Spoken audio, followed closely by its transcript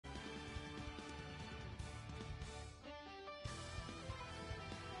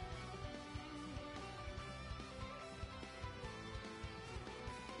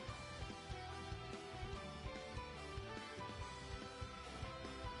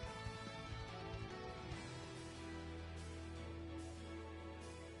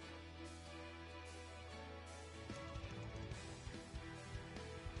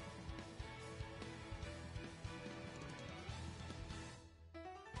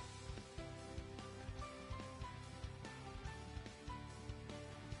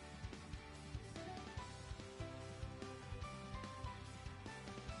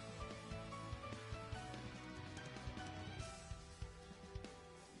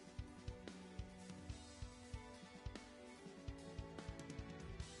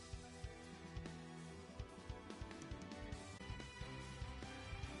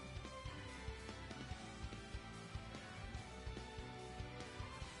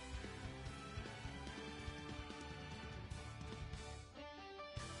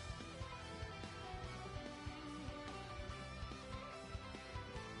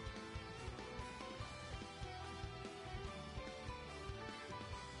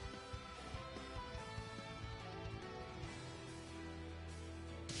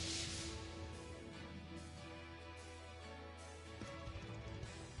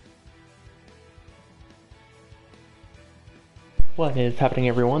What is happening,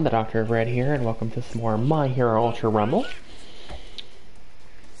 everyone? The Doctor of Red here, and welcome to some more My Hero Ultra Rumble.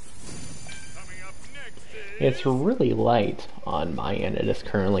 It's really late on my end. It is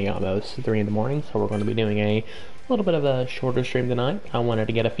currently almost 3 in the morning, so we're going to be doing a little bit of a shorter stream tonight. I wanted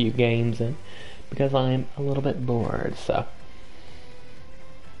to get a few games in because I'm a little bit bored, so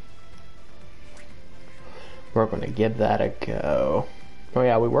we're going to give that a go. Oh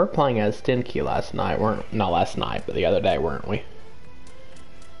yeah, we were playing as Denki last night, not last night, but the other day, weren't we?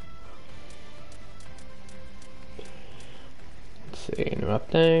 Let's see, new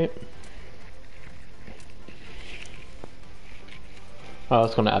update. Oh,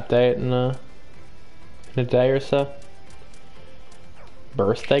 it's going to update in a day or so.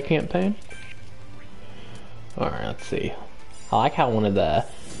 Birthday campaign. All right, let's see. I like how one of the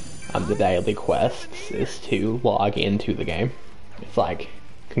daily quests is to log into the game. It's like,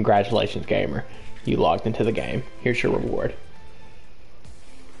 congratulations, gamer, you logged into the game. Here's your reward.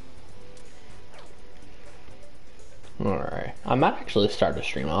 All right, I might actually start to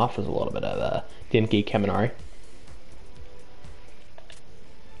stream off with a little bit of Denki Kaminari.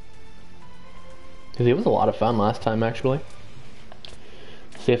 Because it was a lot of fun last time, actually.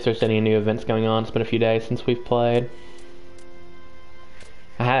 See if there's any new events going on. It's been a few days since we've played.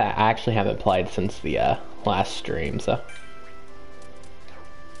 I actually haven't played since the last stream, so.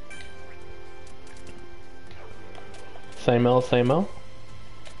 Same old, same old.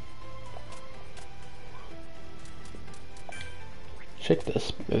 Check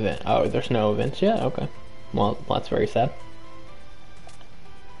this event. Oh, there's no events yet? Okay. Well, that's very sad.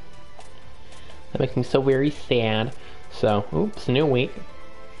 That makes me so very sad. So, oops, new week.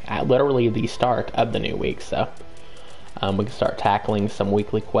 At literally the start of the new week, so we can start tackling some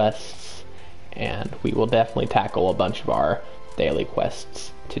weekly quests, and we will definitely tackle a bunch of our daily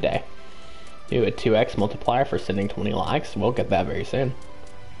quests today. Do a 2x multiplier for sending 20 likes. We'll get that very soon.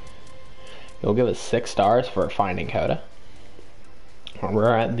 It'll give us 6 stars for finding Coda.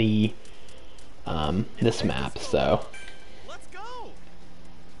 We're at the this map, so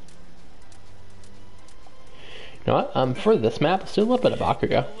you know what? For this map, let's do a little bit of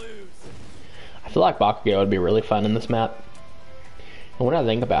Bakugo. I feel like Bakugo would be really fun in this map. And when I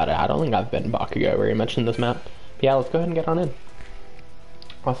think about it, I don't think I've been Bakugo very much in this map. But yeah, let's go ahead and get on in.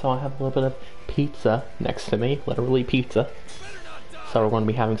 Also, I have a little bit of pizza next to me, literally pizza. So we're going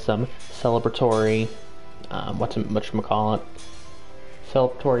to be having some celebratory, whatchamacallit,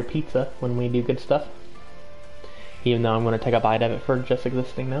 celebratory pizza when we do good stuff. Even though I'm going to take a bite of it for just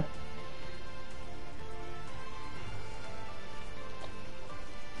existing now.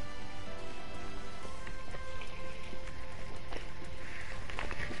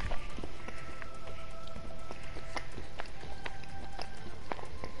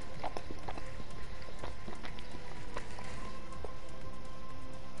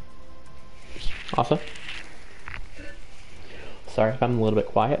 Also, sorry if I'm a little bit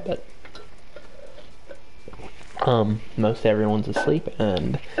quiet, but most everyone's asleep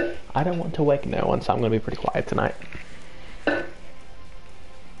and I don't want to wake no one, so I'm going to be pretty quiet tonight.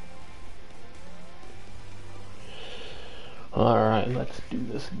 Alright, let's do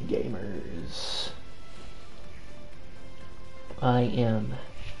this, gamers. I am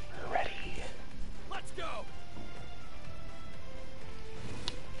ready. Let's go!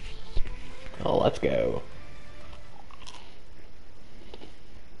 Oh, let's go.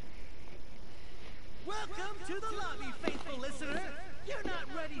 Welcome to the lobby, faithful listener. You're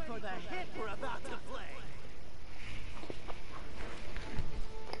not ready for the hit we're about to play.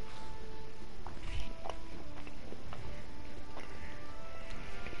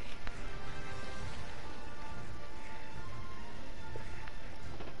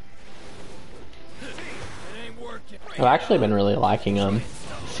 I've actually been really liking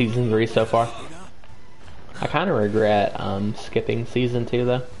Season 3 so far. I kind of regret skipping Season 2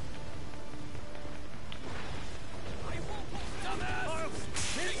 though.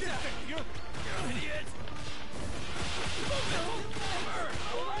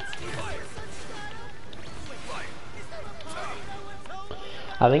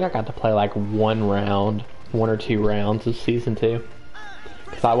 I think I got to play like one or two rounds of Season 2.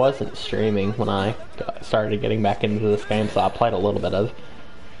 Because I wasn't streaming when I started getting back into this game, so I played a little bit of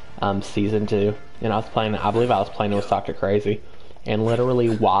Season 2. And I believe I was playing with Dr. Crazy. And literally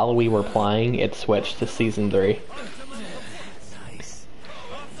while we were playing, it switched to Season 3.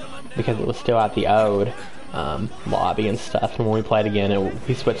 Because it was still at the old lobby and stuff. And when we played again,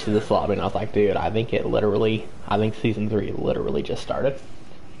 we switched to this lobby, and I was like, dude, I think Season 3 literally just started.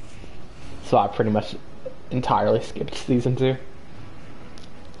 So I pretty much entirely skipped Season 2.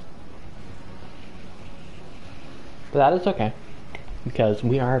 But that is okay. because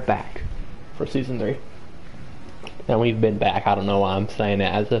we are back for season 3. And we've been back. I don't know why I'm saying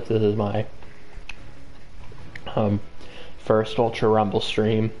it as if this is my first Ultra Rumble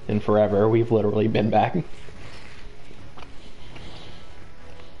stream in forever. We've literally been back.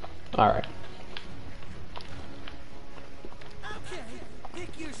 Alright. Okay,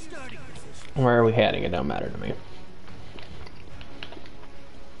 pick your starting position. Where are we heading? It don't matter to me.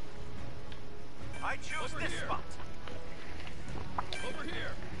 I choose this spot. Over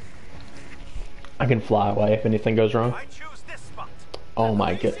here. I can fly away if anything goes wrong. I choose this spot. Oh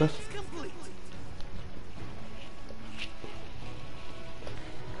my goodness. It's complete.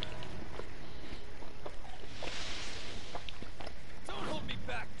 Don't hold me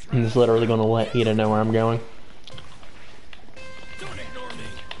back. I'm just literally going to let Ida know where I'm going. Don't ignore me.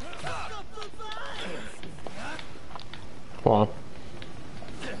 Hold on.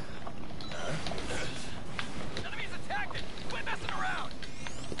 Enemies attacking. Quit messing around.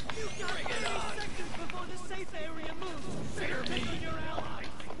 You got 30 seconds before the safe area moves. Fear me. Your allies.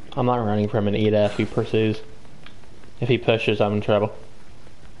 I'm not running from an Ida if he pursues. If he pushes, I'm in trouble.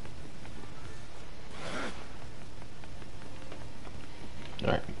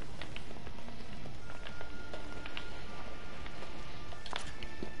 Alright.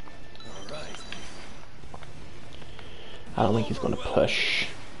 I don't think he's going to push.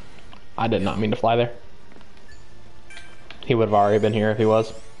 I did not mean to fly there. He would have already been here if he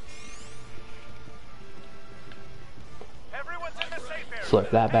was. Everyone's in the safe area. Slip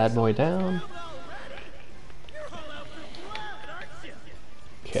that bad boy down. You're all out for blood, aren't you?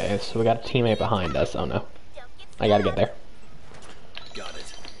 Okay, so we got a teammate behind us. Oh no. I gotta get there. Got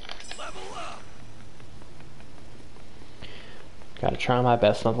it. Level up. Gotta try my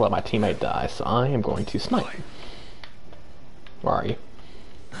best not to let my teammate die, so I am going to snipe. Where are you?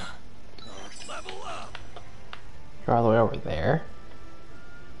 Level up. You're all the way over there.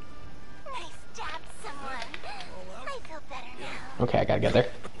 I stabbed someone. I feel better now. Okay, I gotta get there.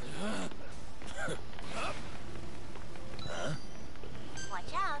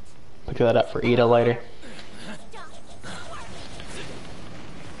 Watch out. Pick that up for Ida later.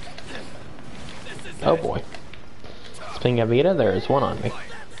 Oh boy. Speaking of Ida, there is one on me.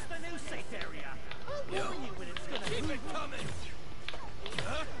 That's the new safe area. I'll warn you when it's gonna keep it coming.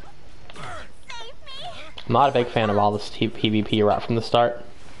 Burn. Save me. I'm not a big fan of all this PvP right from the start.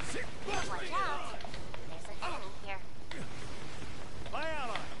 Watch out. There's an enemy here. My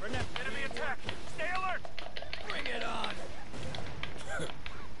ally. Enemy attack. Stay alert. Bring it on.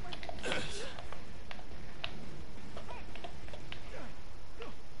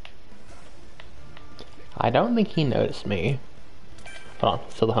 I don't think he noticed me. Hold on,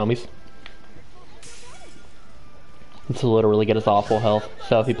 still the homies. Let's literally get us off full health.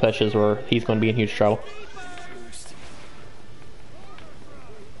 So if he pushes, he's going to be in huge trouble.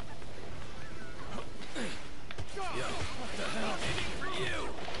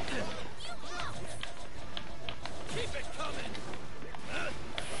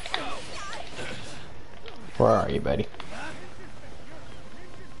 Where are you, buddy?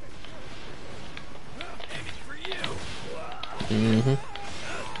 Mm-hmm. You've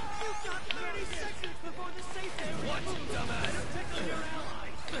got 30 seconds before the safe area moves. Better tickle your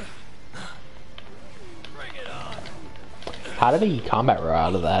allies. Bring it on. How did he combat row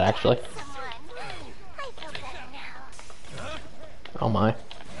out of that, actually? Someone. I feel better now. Oh my.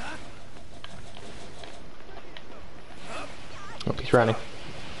 Oh, he's running.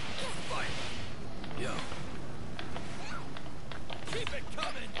 Keep it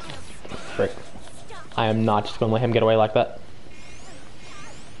coming. Frick. I am not just going to let him get away like that.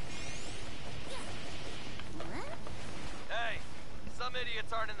 Hey, some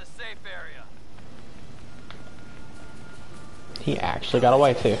idiots aren't in the safe area. He actually got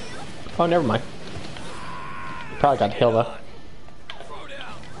away too. Oh, never mind. Probably got killed though. Throw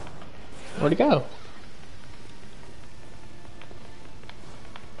down. Where'd he go?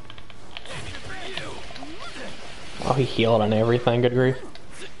 Oh, he healed on everything. Good grief.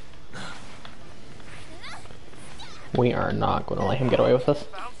 We are not going to let him get away with us.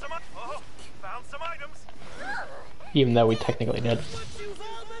 Found some items. Even though we technically did. What you've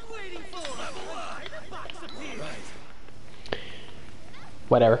all been waiting for. The box appeared.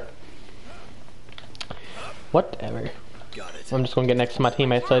 Whatever. Whatever. Got it. I'm just going to get next to my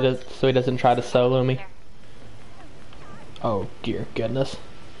teammate so he doesn't try to solo me. Oh, dear goodness.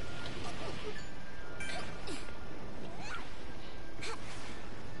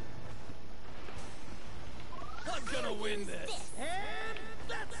 I'm gonna win this. And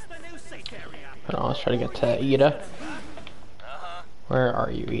that's the new safe area. Hold on, let's try to get to Ida. Where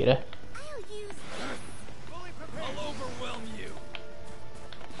are you, Ida? I'll use I'll overwhelm you.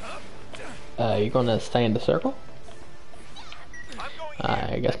 You gonna stay in the circle? I'm going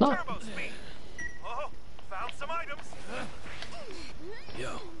I here. guess not. Turbo speed. Oh, found some items.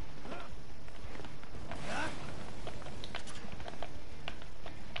 Yo.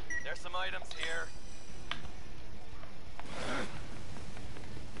 There's some items here.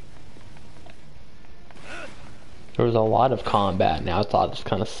 There was a lot of combat. Now it's all just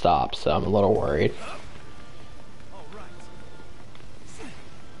kind of stopped, so I'm a little worried. All right.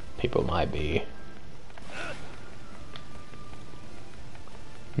 People might be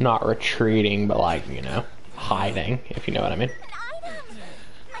not retreating, but like, you know, hiding, if you know what I mean. An item!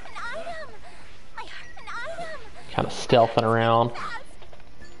 Like an item! I heard an item! Kind of stealthing around. An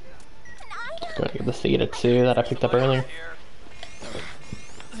item! Going to get the seated too that I picked up earlier. Here.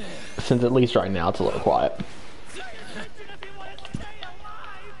 Since at least right now it's a little quiet. An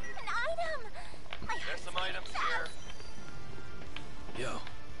item! I heard There's some items here. Yo.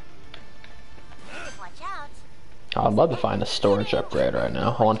 Watch out! I'd love to find a storage upgrade right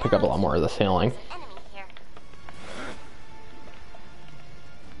now. I want to pick up a lot more of this healing. Enemy here.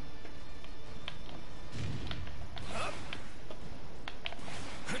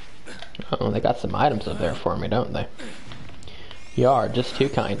 Oh, they got some items up there for me, don't they? You are just too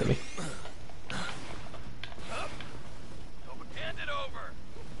kind to me. Hand it over.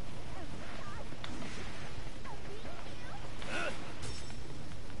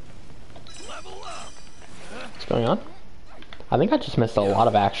 Level up. What's going on? I think I just missed a lot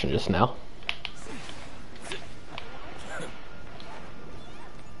of action just now.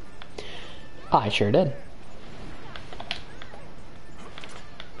 I sure did.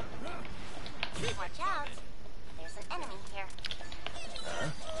 Watch out! There's an enemy here.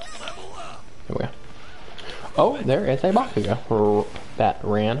 Here we go. Oh, there is a Bakugo that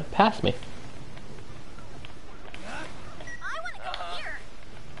ran past me. I want to go here!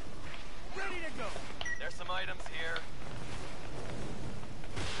 Ready to go. There's some items here.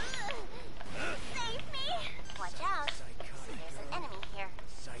 Save me! Watch out! There's an enemy here.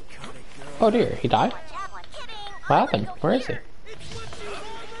 Psychotic girl. Oh dear, he died? Watch out! What kidding? What happened? Where is he? It's what you've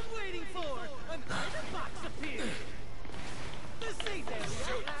all been waiting for. An item box appeared. The safe area.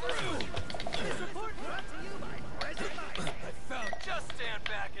 This report brought to you by Present Mic. I found. Just stand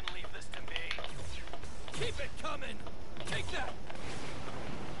back and leave this to me. Keep it coming. Take that.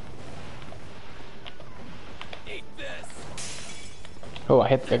 Eat this. Oh,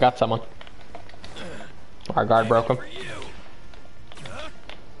 I got someone. Our guard broke him. For you. Huh?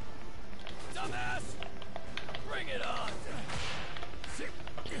 Dumbass. Bring it on.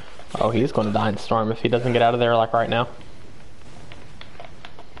 Oh, he's going to die in storm if he doesn't get out of there like right now.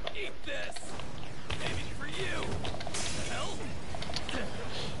 Eat this. Maybe for you. The hell?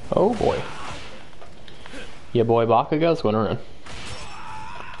 Oh boy. Yeah, boy, Bakugo's going to run.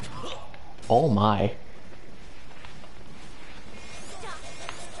 Oh my.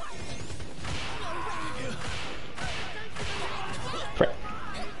 Frick.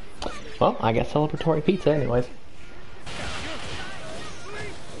 Well, I got celebratory pizza anyways.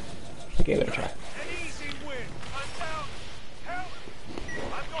 I gave it a try. An easy win. I'm down. Help!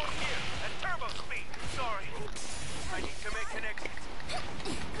 I'm going here at turbo speed. Sorry. I need to make connections.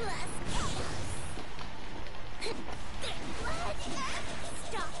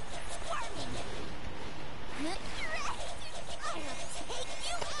 Stop squirming! I'll take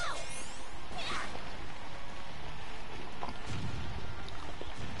you out!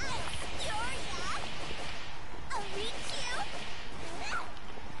 I'll reach you!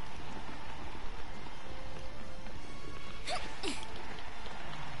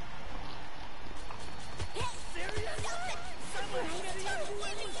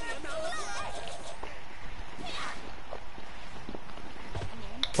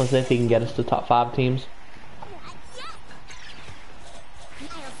 Let's see if he can get us to top 5 teams. Not yet!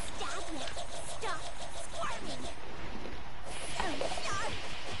 I'll stab you! Stop squirming! So sharp!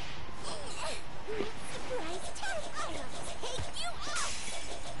 Surprise attack! I'll take you out!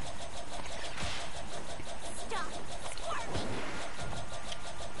 Stop squirming!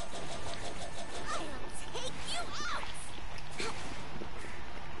 I'll take you out!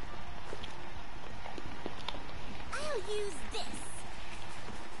 I'll use this!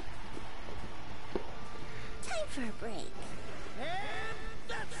 Time for a break. And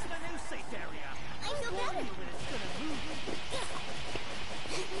that's the new safe area. I feel better. When it's gonna move.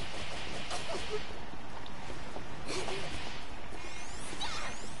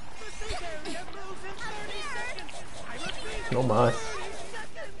 The safe area moves in 30 seconds. I repeat, Oh my. 30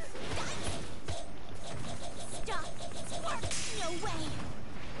 seconds. Stop! Spark! No way!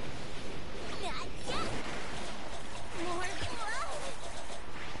 Not yet! More blood!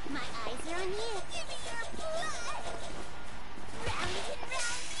 My eyes are on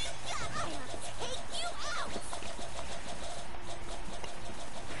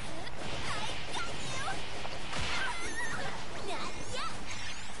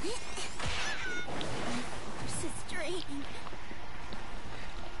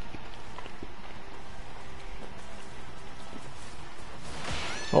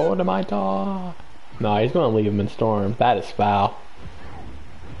Oh, to my dog. No, he's going to leave him in storm. That is foul.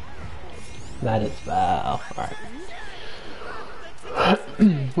 That is foul. Alright.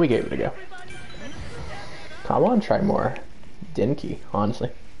 We gave it a go. I want to try more Denki, honestly.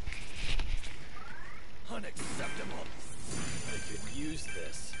 Unacceptable. I could use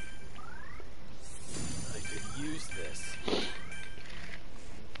this. I could use this.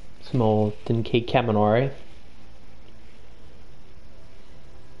 Some old Denki Kaminari.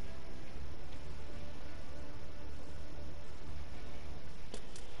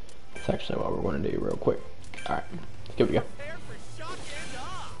 That's actually what we're going to do real quick. Alright, let's give it a go. Prepare for shock and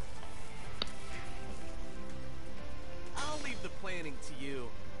awe. I'll leave the planning to you.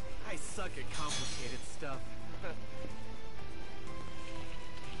 I suck at complicated stuff.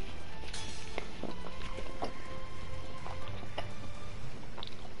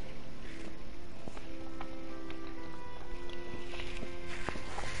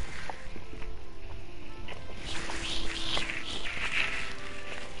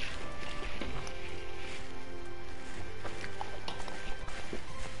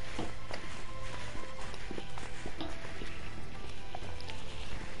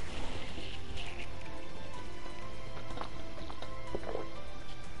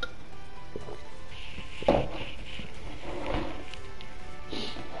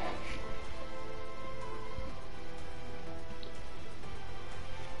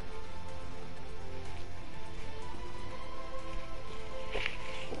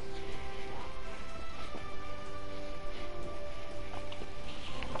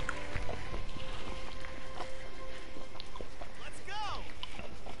 Let's go.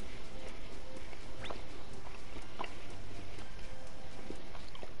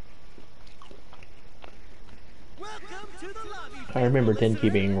 Welcome to the lobby. I remember Denki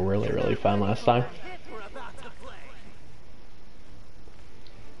being really fun last time. We're about to play.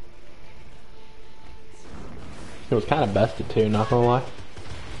 It was kind of bested too, not gonna lie.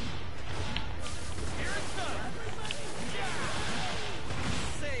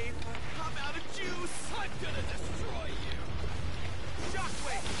 Save. I'm out of juice. I'm gonna destroy you.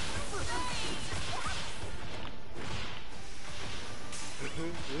 Shockwave.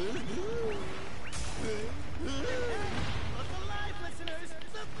 Look alive, listeners.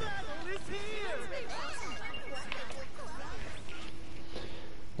 The battle is here.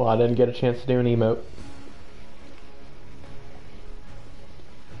 Well, I didn't get a chance to do an emote.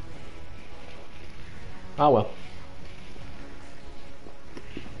 Oh well.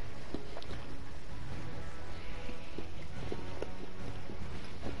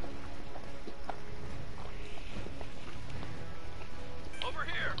 Over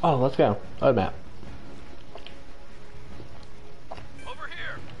here. Oh, let's go. Oh, map. Over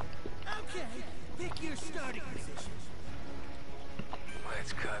here. Okay, pick your starting positions.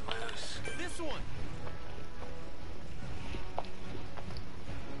 Let's cut loose. This one.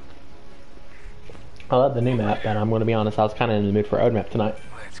 I love the new map, and I'm gonna be honest, I was kind of in the mood for Ode map tonight.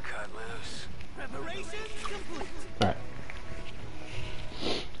 Let's cut loose. Preparations complete. Alright.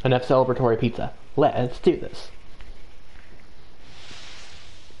 Enough celebratory pizza. Let's do this.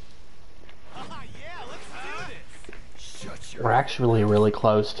 Ah, yeah, let's do this. Shut your We're actually really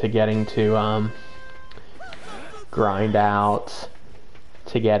close to getting to grind out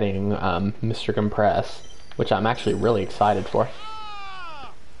to getting Mr. Compress, which I'm actually really excited for.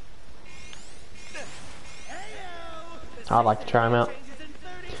 Ah! Heyo! I'd like to try him out Changes in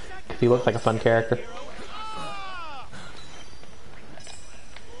 30 seconds. because he looks like a fun character. Ah!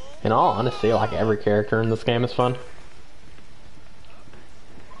 In all honesty, like every character in this game is fun. Ooh,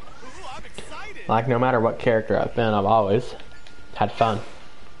 I'm excited. Like no matter what character I've been, I've always had fun.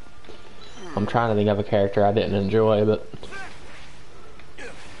 I'm trying to think of a character I didn't enjoy, but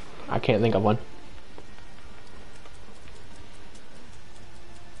I can't think of one.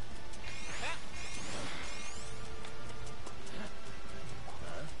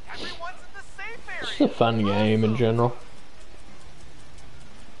 Everyone's in the safe area. It's a fun game in general.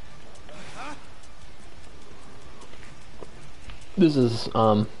 This is,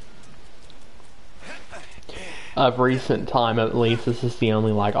 of recent time at least, this is the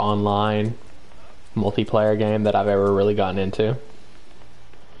only, like, online multiplayer game that I've ever really gotten into.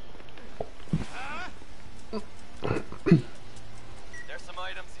 There's some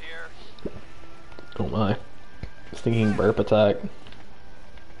items here. Oh my. Stinking burp attack.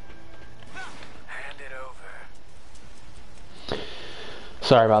 hand it over.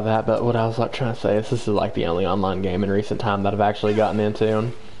 Sorry about that, but what I was like trying to say is this is like the only online game in recent time that I've actually gotten into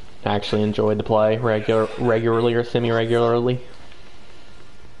and actually enjoyed to play regularly or semi-regularly. New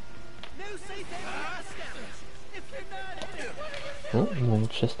safe area established. If you're not in it, what are you Oh, well,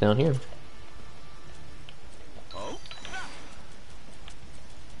 it's just down here.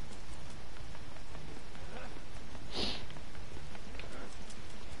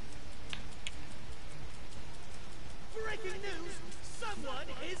 Breaking news! Someone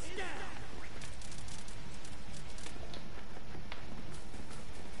is down!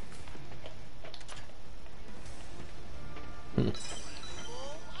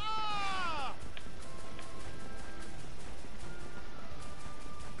 Ah!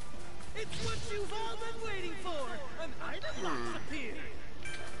 It's what you've all been waiting for! An item box appeared!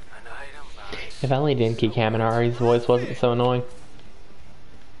 An item box. If only Denki Kaminari's voice wasn't so annoying.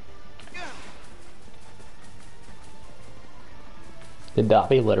 Did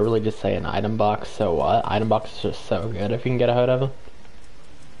Dobby literally just say an item box? So what? Item box is just so good if you can get a hold of them.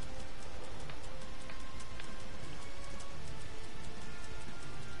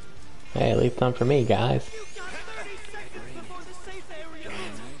 Hey, leave time for me, guys. You got 30 seconds before the safe area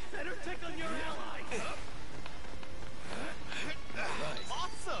ends! Better check on your allies!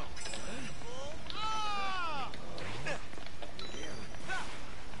 Awesome! Ah!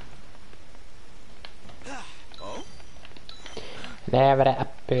 Oh? Never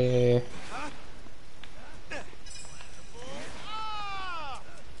happy. Ah!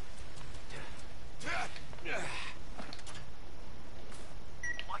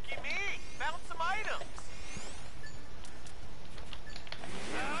 Lucky me! Found some items!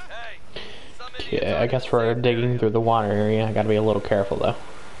 Hey, some idiot Yeah, I guess we're digging through the water area. I gotta be a little careful though.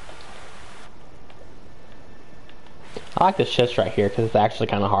 I like this chest right here because it's actually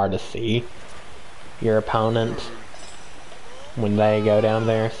kind of hard to see your opponent when they go down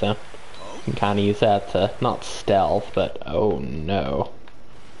there, so you can kind of use that to not stealth, but oh no.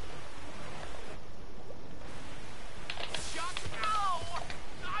 No!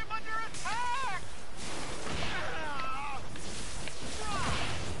 I'm under attack!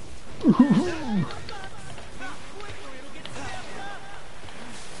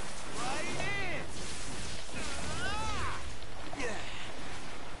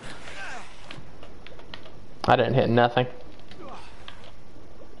 I didn't hit nothing.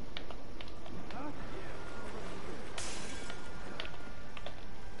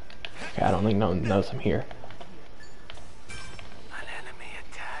 Okay, I don't think no one knows I'm here. An enemy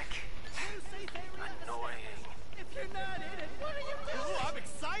attack. Annoying. If you're not in it, what are you doing? Oh, I'm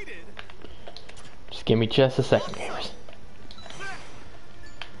excited! Just give me just a second, gamers.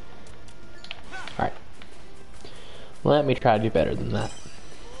 Alright. Let me try to do better than that.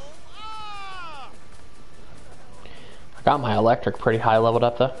 I got my electric pretty high leveled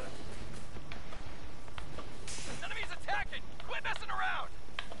up though. Enemies attacking! Quit messing around!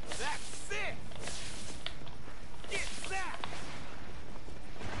 That's it! Get that!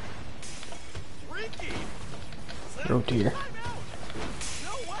 Freaky! Oh dear. I'm out!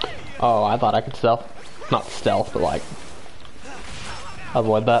 No way! Oh, I thought I could stealth. Not stealth, but like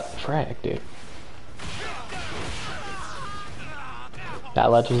avoid that. Frag, dude. That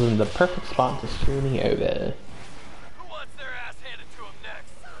ledge was in the perfect spot to screw me over. Who wants their ass handed to them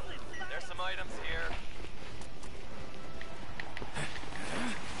next? There's some items here.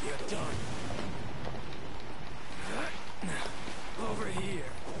 You're done. Over here.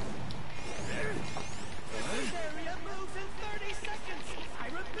 This area moves in 30 seconds. I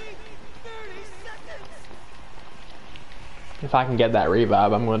repeat, 30 seconds. If I can get that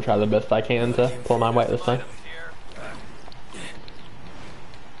revive, I'm going to try the best I can to pull my weight this time. Items here.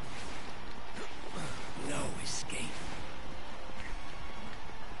 No escape.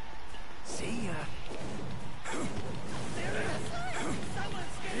 See ya. There it is.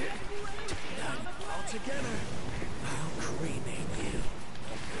 Someone's getting all together. I'll cremate you.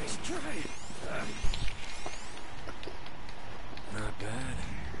 Nice try. Not bad.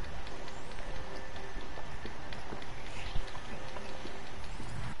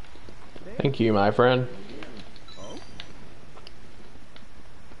 Thank you, my friend.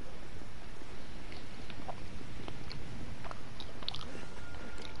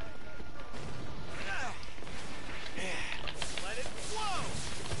 Let it flow.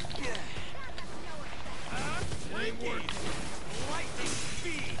 Lightning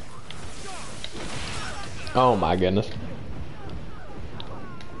speed. Oh my goodness.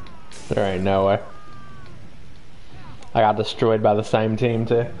 There ain't no way. I got destroyed by the same team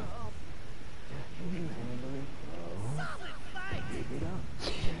too.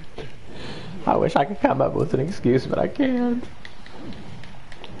 I wish I could come up with an excuse, but I can't.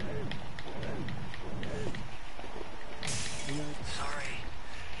 Sorry,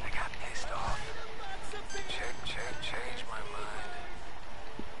 I got pissed off. Change my mind.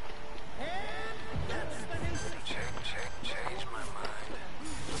 Change my mind.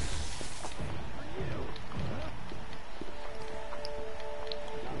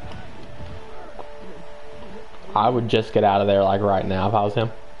 I would just get out of there like right now if I was him.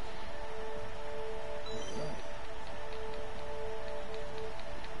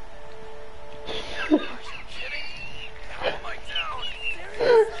 Are you kidding? How am I down?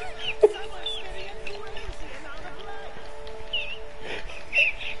 Someone's getting crazy and out of line.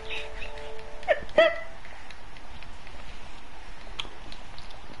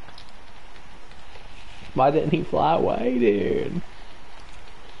 Why didn't he fly away, dude?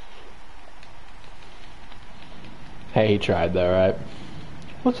 Hey, he tried though, right?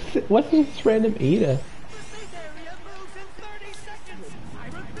 What's this random Ida? The safe area moves in 30 seconds. I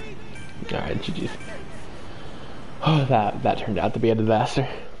repeat. Alright, GG's. Oh, that turned out to be a disaster.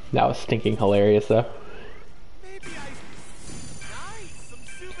 That was stinking hilarious though. Maybe nice, some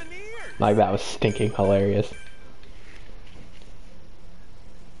souvenirs. Like, that was stinking hilarious.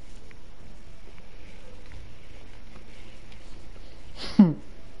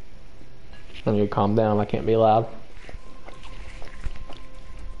 I need to calm down, I can't be loud.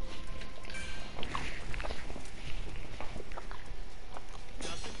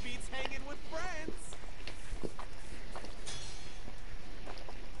 Nothing beats hanging with friends.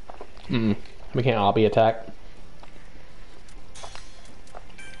 We can't all be attacked.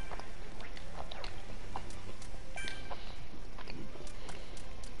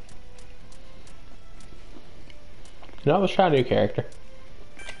 You know, let's try a new character.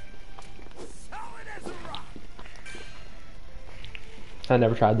 Solid as a rock. I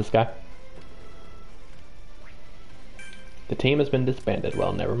never tried this guy. The team has been disbanded.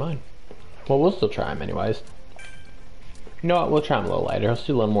 Well, never mind. Well, we'll still try him anyways. You know what? We'll try him a little later. Let's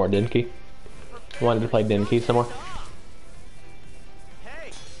do a little more Denki. I wanted to play Denki some more.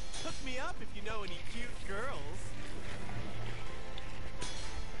 Hey, hook me up if you know any cute girls.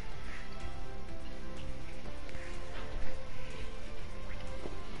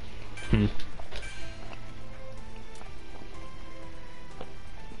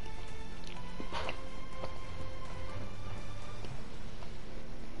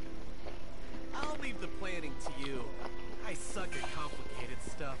 I'll leave the planning to you. I suck at complicated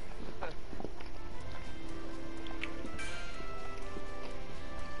stuff.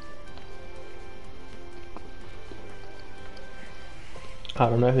 I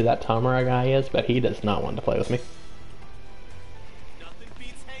don't know who that Tamara guy is, but he does not want to play with me. Nothing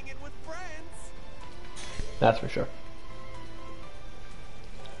beats hanging with friends. That's for sure.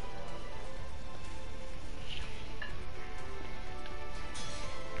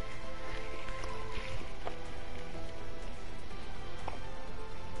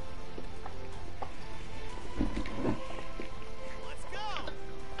 Let's go.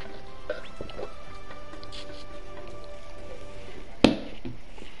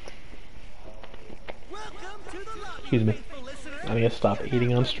 Welcome to the lobby, Excuse me. faithful listener. I need to stop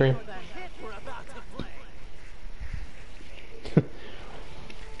eating on stream. For the hit we're about to play.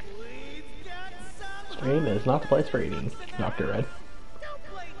 We've got some Stream is not the place for eating, Dr. Red. Don't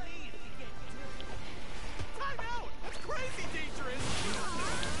blame me if you get time out. That's crazy dangerous.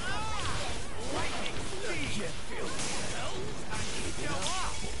 Lightning speed. Well, I need you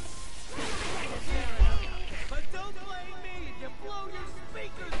off. But don't blame me if you blow your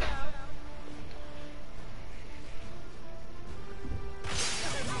speakers out.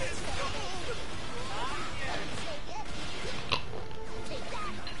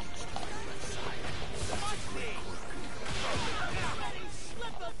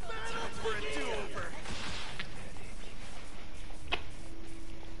 Let the battle for a do-over.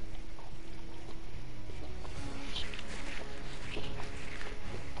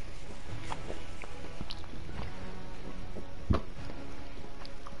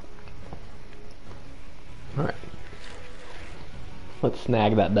 Alright. Let's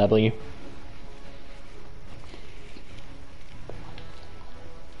snag that W.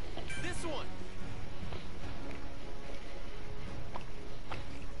 This one.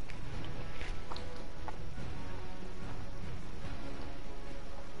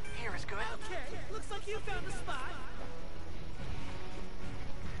 Here is good. Okay, looks like you found a spot.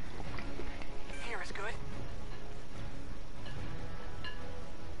 Here is good.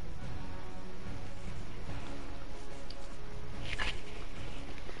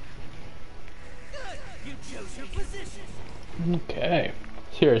 Good. You chose your position. Okay.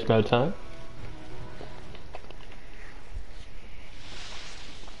 Serious mode time.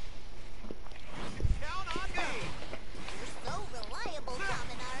 Count on me. You're so reliable,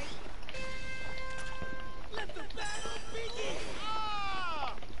 Kaminari. Let the battle begin.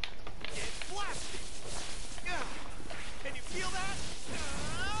 Ah! Get blasted. Ah! Can you feel that?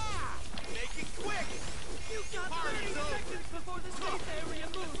 Ah! Make it quick. You got 30 seconds before the safe area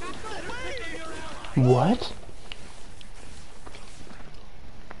moves. Better prepare your ally. What?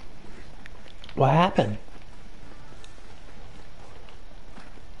 What happened?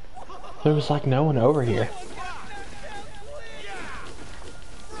 There was like no one over here.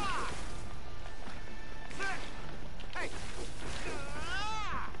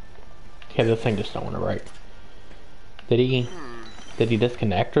 Okay, this thing just don't want to break. Did he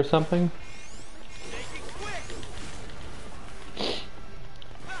disconnect or something?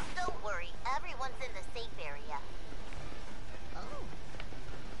 Don't worry, everyone's in the safe area.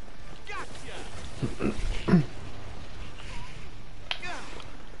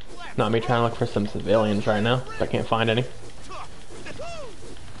 Not me trying to look for some civilians right now, but I can't find any.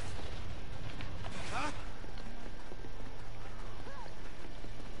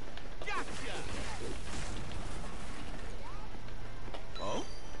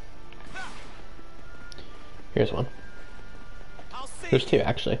 Here's one. There's two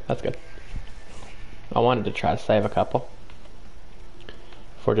actually, that's good. I wanted to try to save a couple.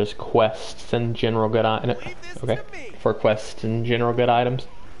 For just quests and general good items. Okay. For quests and general good items.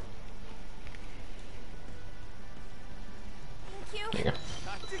 Thank There you.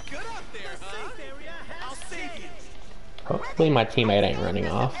 you Good up there, huh? I'll save you. go. Hopefully my teammate ain't running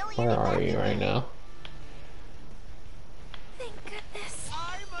off. Where are you right now? Thank goodness.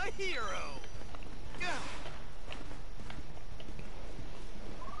 I'm a hero.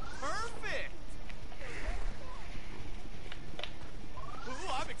 Perfect. Ooh,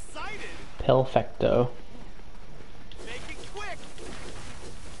 I'm excited. Perfecto. Make it quick.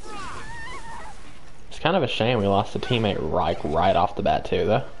 It's kind of a shame we lost a teammate right off the bat too,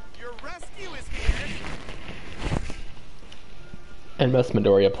 though. Your rescue is here. And most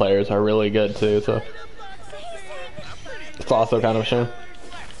Midoriya players are really good too, so it's also kind of a shame.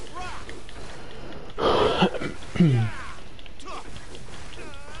 Ribbit,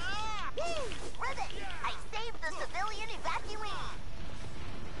 I saved the civilian evacuee.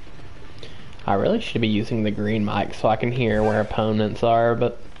 I really should be using the green mic so I can hear where opponents are,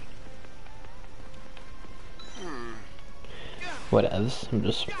 but whatevs.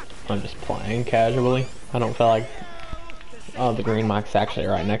 I'm just playing casually. I don't feel like the green mic's actually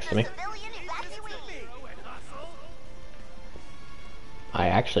right next to me. Civilian evacuee. I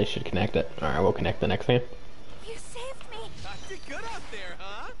actually should connect it. Alright, we'll connect the next game. You saved me. Pretty good up there,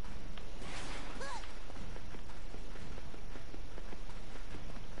 huh?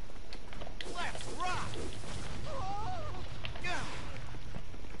 Let's rock.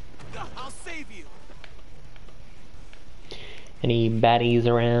 I'll save you. Any baddies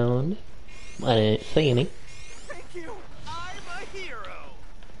around? I didn't see any. Thank you. I'm a hero.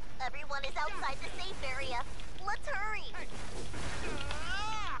 Everyone is outside the safe area. Let's hurry.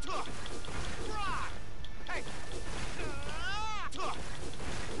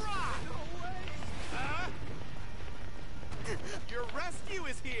 Your rescue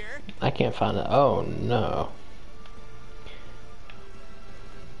is here. I can't find it. Oh no.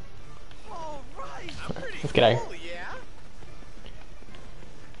 All right. Pretty Let's get out of cool, yeah?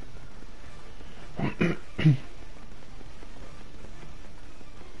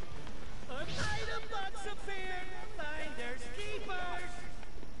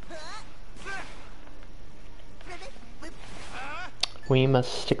 Ribbit, whip. We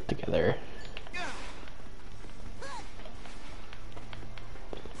must stick together.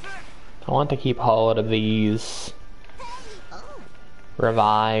 I want to keep hold of these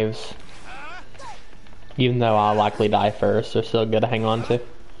revives. Even though I'll likely die first, they're still good to hang on to. The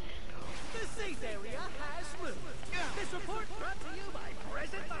safe area has moved. This report brought to you by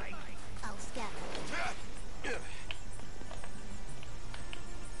Present Mike. I'll scatter.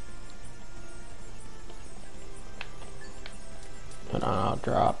 But I'll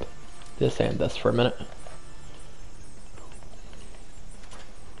drop this and this for a minute.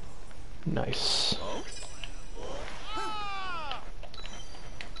 Nice.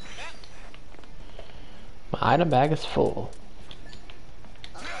 My item bag is full.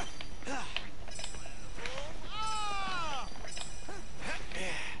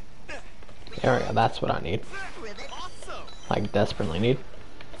 There we go, that's what I need. Ribbit. Awesome. Like, desperately need.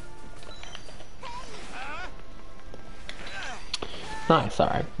 Nice,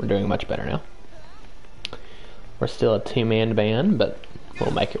 alright. We're doing much better now. We're still a two-man band, but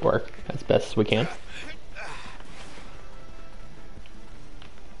we'll make it work as best as we can.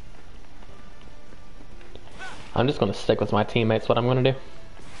 I'm just gonna stick with my teammates, what I'm gonna do.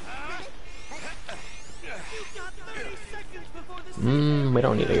 We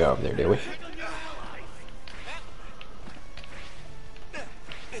don't need to go over there, do we?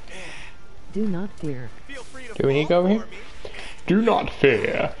 Do not fear. Feel free to Do we need to go over fall here? for me. Do not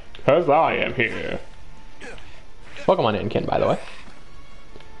fear, cause I am here. Welcome on in, Ken, by the way.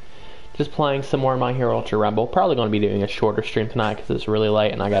 Just playing some more My Hero Ultra Rumble. Probably going to be doing a shorter stream tonight because it's really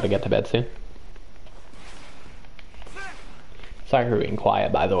late and I got to get to bed soon. Sorry for being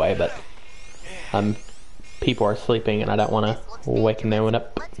quiet, by the way, but people are sleeping and I don't want to wake no one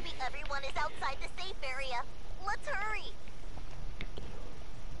up. Let's be everyone is outside the safe area. Let's hurry.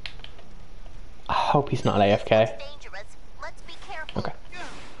 I hope he's not AFK. Dangerous. Let's be careful. Okay.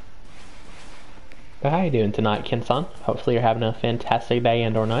 But how you doing tonight, Kin-san? Hopefully you're having a fantastic day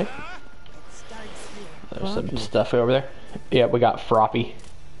and or night. There's some stuff over there. Yeah, we got Froppy.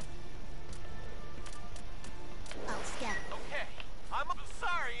 I'll scan. Okay, I'm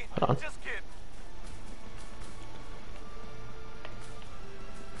sorry. Hold on. Just kidding.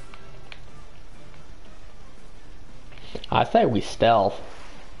 I say we stealth.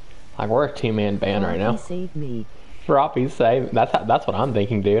 Like we're a two-man band right now. Save me. Froppy's safe. That's what I'm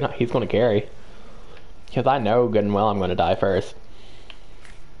thinking, dude. He's gonna carry. Because I know good and well I'm gonna die first.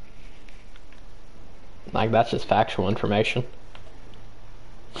 Like that's just factual information.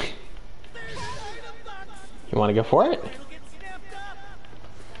 You wanna go for it? It'll get snapped up.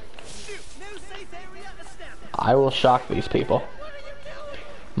 Shoot, new safe area established. I will shock these people. What are you doing?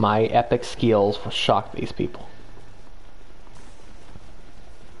 My epic skills will shock these people.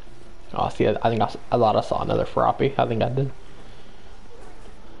 Oh, see, I think I thought I saw another Froppy. I think I did.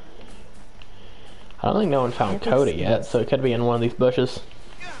 I don't think no one found Cody yet, so it could be in one of these bushes.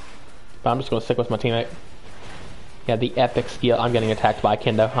 But I'm just going to stick with my teammate. Yeah, the epic skill. I'm getting attacked by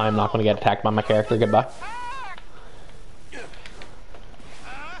Kendo. I'm not going to get attacked by my character. Goodbye.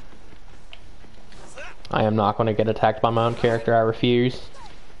 I am not going to get attacked by my own character. I refuse.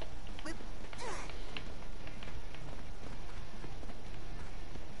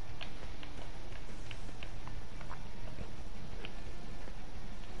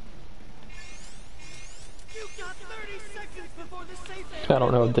 You got 30 seconds before the safe area. I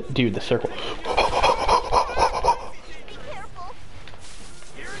don't know, dude, the circle. Be careful.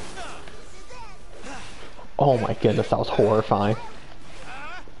 Here it comes. Oh my goodness, that was horrifying.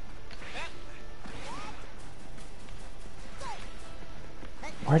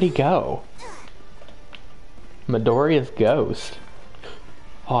 Where'd he go? Midoriya's ghost.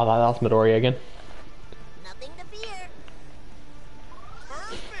 Oh, I thought that was Midoriya again. Nothing to fear.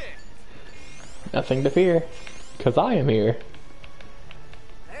 Perfect. Nothing to fear. Because I am here.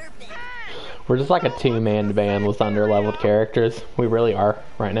 Perfect. We're just like a two-man band with under-leveled characters. We really are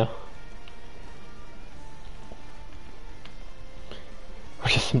right now. We're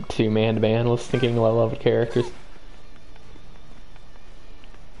just some two-man band with stinking low-leveled characters.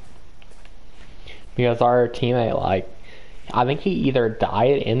 Because our teammate, like, I think he either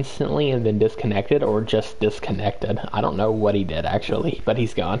died instantly and then disconnected or just disconnected. I don't know what he did actually, but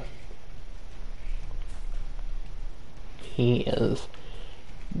he's gone. He is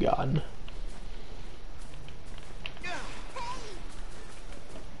gone.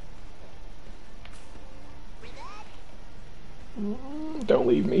 Don't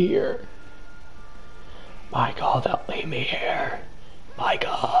leave me here. Michael, don't leave me here.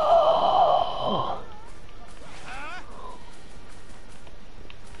 Michael.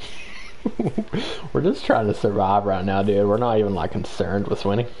 We're just trying to survive right now, dude. We're not even like concerned with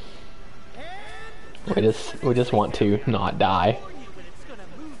winning. We just want to not die.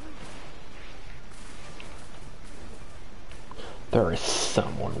 There is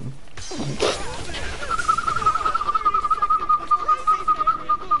someone.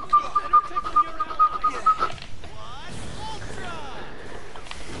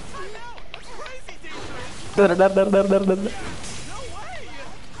 No way!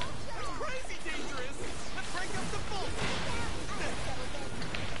 That's crazy dangerous! Let's break up the bolt!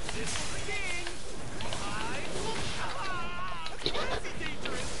 This is the king! That's crazy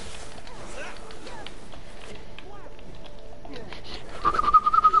dangerous!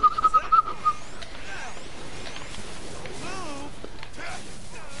 Move!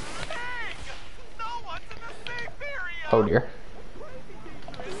 Dang! No one's in the safe area! Oh dear.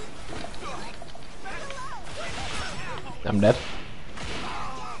 I'm dead.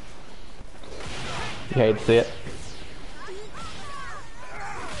 You hate to see it.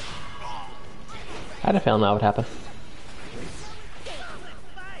 I had a feeling that would happen.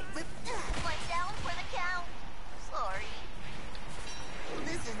 One down for the count. Sorry.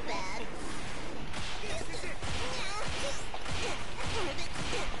 This is bad.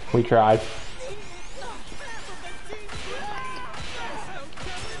 We tried.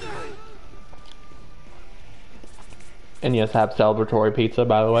 And yes, have celebratory pizza,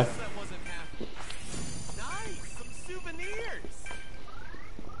 by the way. That wasn't half. Nice! Some souvenirs!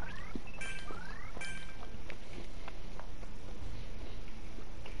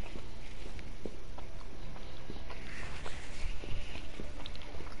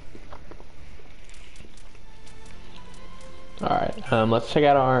 Let's check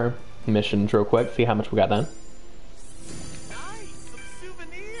out our missions real quick, see how much we got done. Nice, some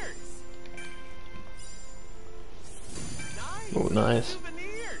souvenirs. Nice. Ooh, nice.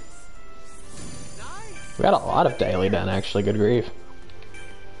 Souvenirs. Nice. We got a lot of daily done, actually. Good grief.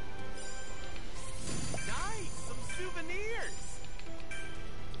 Nice, some souvenirs.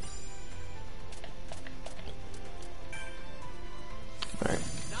 Alright.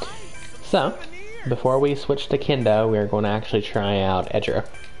 Nice, some So, souvenirs. before we switch to Kendo, we are going to actually try out Edgero.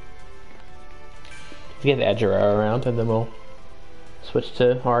 Let's get Edgero around, and then we'll switch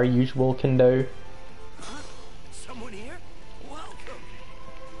to our usual Kendo. Someone here? Welcome.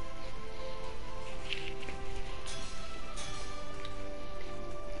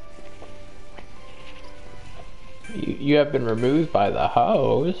 You have been removed by the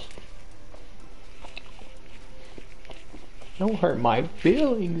host. Don't hurt my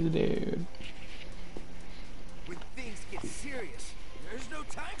feelings, dude. When things get serious, there's no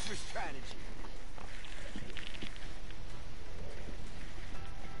time for strategy.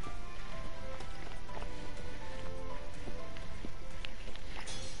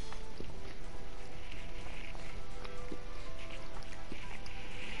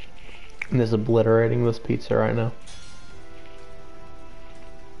 I'm just obliterating this pizza right now.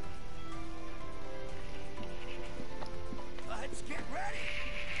 Let's get ready.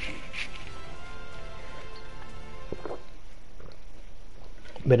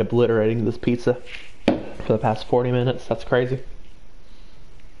 Been obliterating this pizza for the past 40 minutes. That's crazy.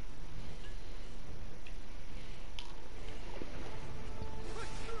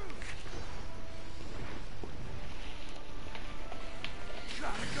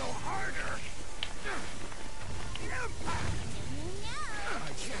 Gotta go harder. Impact.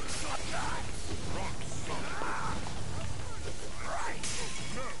 I can't stop that. Right.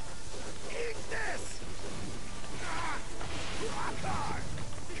 Eat this. Rock hard.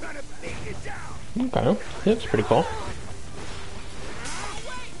 Gonna beat you down. Okay, he looks pretty cool.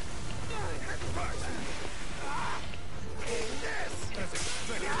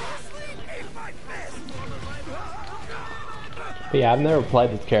 But yeah, I've never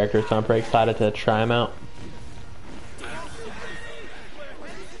played this character, so I'm pretty excited to try him out.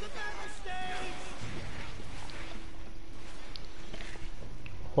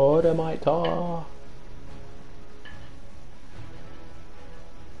 What am I talking?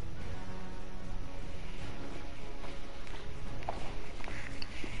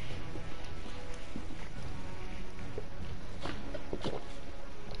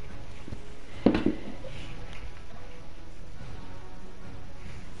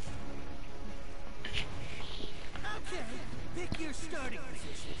 Okay, pick your starting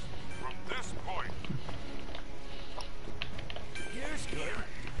position. From this point, Here's good.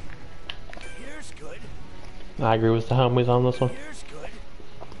 Here's good. I agree with the homies on this one. Here's good.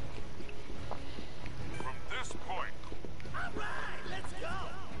 from this point, Alright, let's go.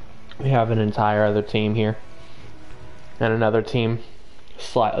 We have an entire other team here. And another team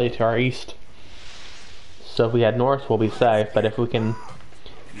slightly to our east. So if we head north, we'll be safe. But if we can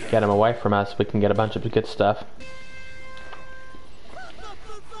get them away from us, we can get a bunch of good stuff.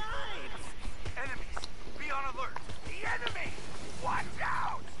 Enemies, be on alert. The enemy! Watch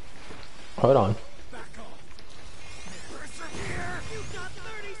out! Hold on. Back off. Persevere! You've got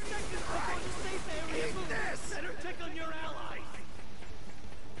 30 seconds before the safe area moves. This! Better check on your allies.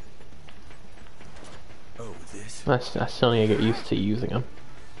 Oh, this? I still need to get used to using them.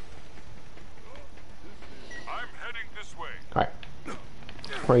 I'm heading this way. Alright.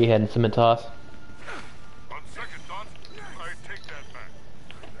 Where are you heading, Cimitas? On second thought, I take that back.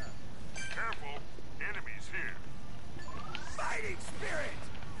 Careful, enemies here. Fighting spirit!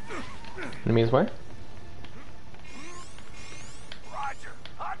 Enemies where? Roger,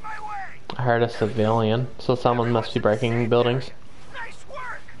 on my way! I heard a civilian, so someone must be breaking buildings. Nice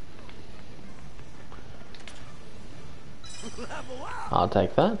work! Level up! I'll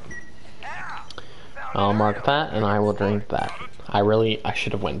take that. Yeah! Found I'll an mark item. that, and I will drink that. I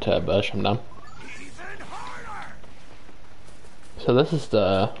should have went to a bush. I'm dumb. Even harder! So this is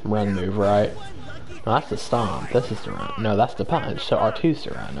the run move, right? No, that's the stomp. This is the run. No, that's the punch. So R2's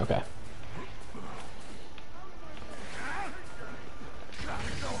the run. Okay.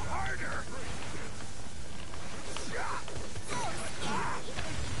 Gotta go harder!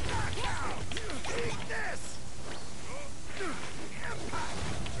 Eat this!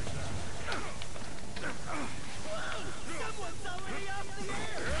 Someone's already off the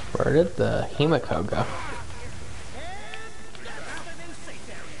air! Where did the Himiko go?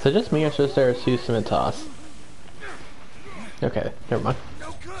 So just me or just there two Cimitas? Okay, never mind.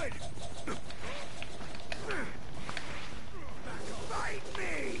 No good!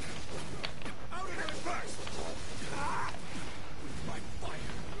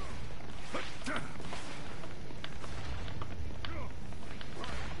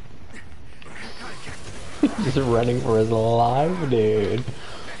 Just running for his life, dude.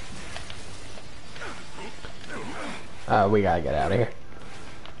 We gotta get out of here.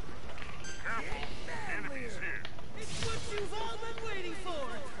 Enemies here. It's what you've all been waiting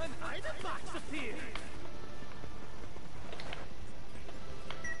for. An item box appeared.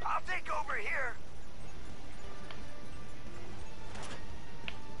 I'll take over here.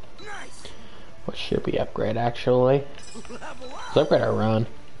 Nice. What should we upgrade, actually? Let's upgrade our run.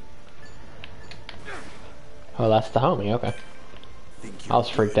 Oh, that's the homie, okay. I was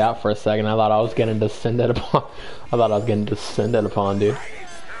freaked out for a second. I thought I was getting descended upon. I thought I was getting descended upon, dude.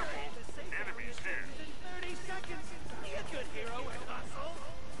 Enemies here. In 30 seconds. Be a good hero and hustle.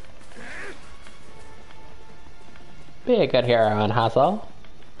 Be a good hero and hustle.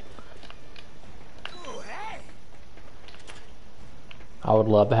 Oh, hey. I would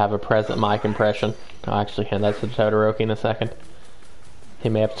love to have a present mic impression. I'll actually hand that to Todoroki in a second. He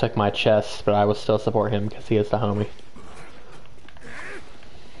may have took my chest, but I will still support him because he is the homie.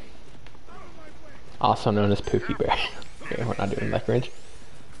 Also known as Pookie Bear. Okay, we're not doing that cringe.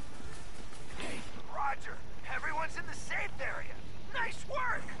 Roger. Everyone's in the safe area. Nice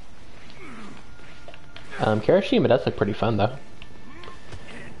work. Kirishima does look pretty fun though.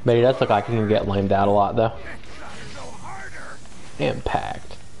 But he does look like he can get lamed out a lot though.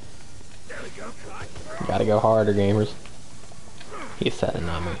 Impact. Gotta go harder, gamers. He said it,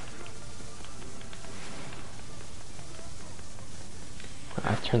 not me.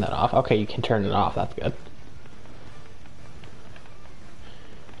 I turn that off. Okay, you can turn it off. That's good.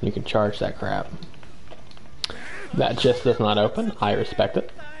 You can charge that crap. That just does not open. I respect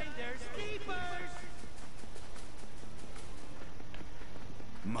it. Finders keepers.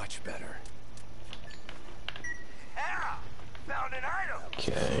 Much better. Yeah, found an item.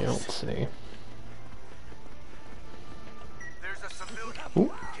 Okay, let's see. There's a civilian.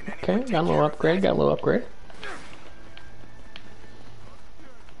 Ooh, okay, got a little upgrade. Got a little upgrade.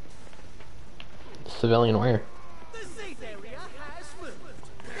 Civilian where? The safe area has moved.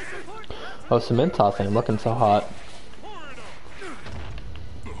 The support Oh, Cementos ain't looking so hot.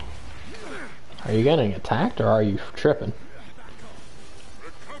 Are you getting attacked or are you tripping?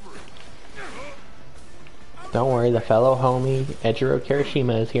 Don't worry, the fellow homie Ejiro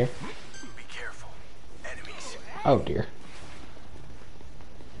Kirishima is here. Be careful. Enemies. Oh dear.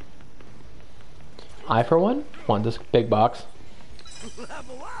 I, for one, want this big box.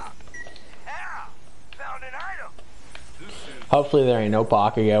 level up. Yeah, found an item. Hopefully there ain't no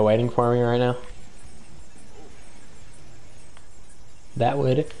Bakugo waiting for me right now. That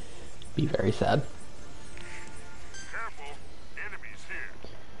would be very sad. Careful. Enemies here.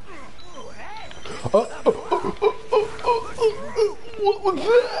 What was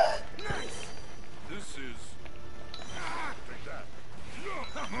that? This is. Take that.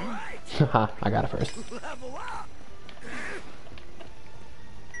 Haha, I got it first. Level up.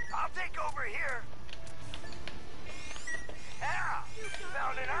 I'll take over here. Yeah,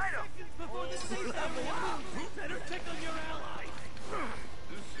 found an item. Before the safe area moves, better tickle your ally.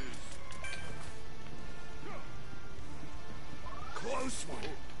 This is. Close one.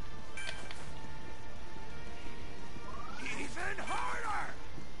 Even harder.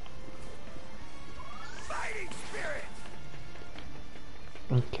 Fighting spirit.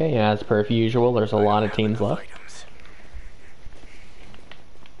 Okay, as per usual, there's a lot of teams left. Items.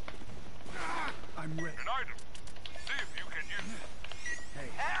 I'm ready. An item. See if you can use it.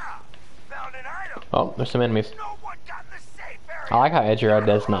 Yeah, found an item. Oh, there's some enemies. No one got in the safe area. I like how Ejiro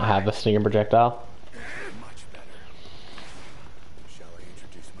does not have a stinging projectile. Much better. Shall I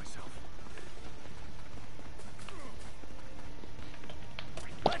introduce myself?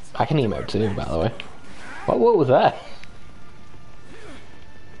 I can emote too, by the way. What was that?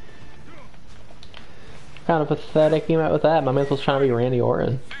 Kind of pathetic emote with that. My man was trying to be Randy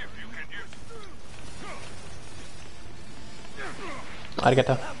Orton. See if you can use it.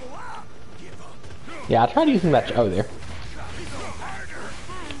 Arigato. Yeah, I tried using that. Oh, there.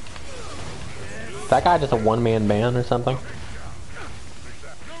 Is that guy just a one-man band or something?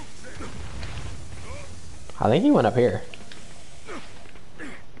 I think he went up here.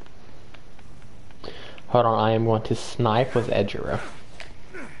 Hold on, I am going to snipe with Ejiro.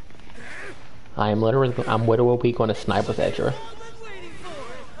 I'm literally going to snipe with Ejiro. All been waiting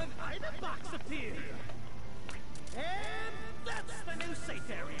for. An item box appeared. And that's the new safe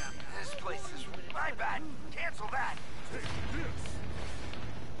area. This place is my bad. Cancel that.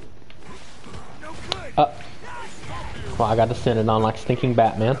 No good. Well, I got descended on like stinking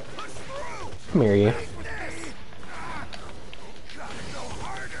Batman. Come here, you.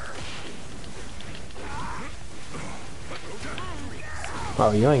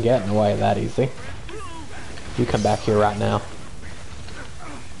 Oh, you ain't getting away that easy. You come back here right now.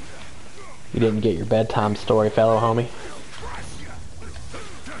 You didn't get your bedtime story, fellow homie.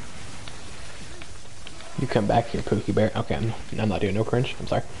 You come back here, Pookie Bear. Okay, I'm not doing no cringe. I'm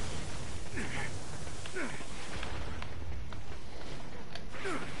sorry.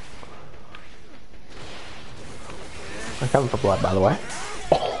 I'm coming for blood, by the way.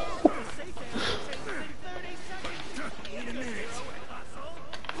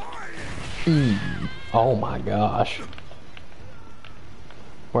 Oh my gosh.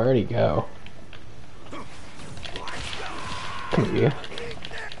 Where'd he go? Come here.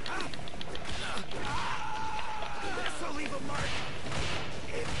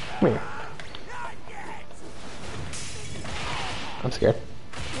 Come here. I'm scared.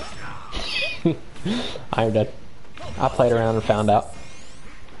 I'm dead. I played around and found out.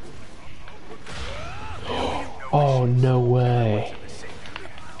 Oh, no way.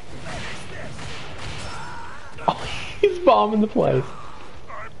 Oh, he's bombing the place.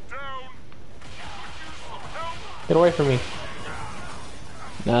 I'm down. Get away from me.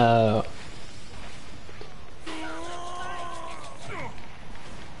 No.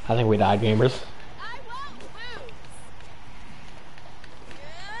 I think we died, gamers. I won't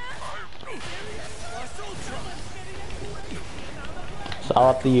lose. It's all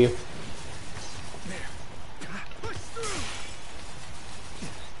up to you.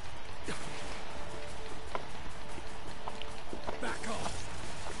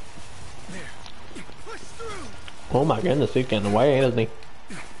 Oh my goodness, he's getting away, isn't he?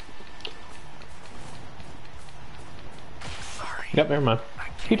 Yep, never mind.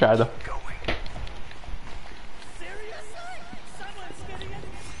 He tried though.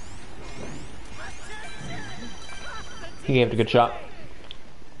 He gave it a good shot.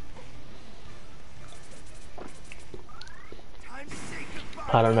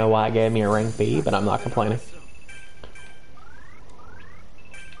 I don't know why it gave me a rank B, but I'm not complaining.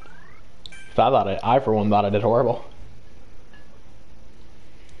 I for one thought I did horrible.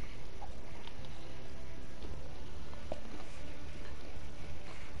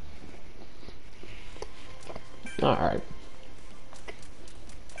 Alright.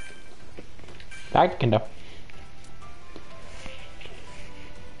 Back to Kendo.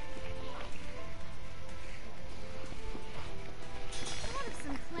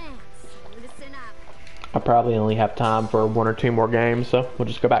 I probably only have time for 1 or 2 more games, so we'll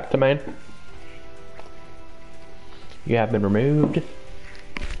just go back to main. You have been removed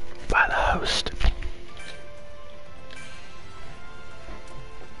by the host.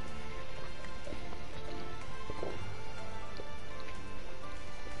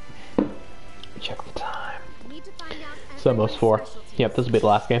 Check the time. It's almost 4. Yep, this will be the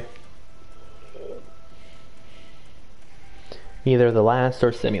last game. Either the last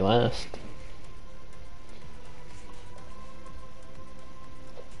or semi-last.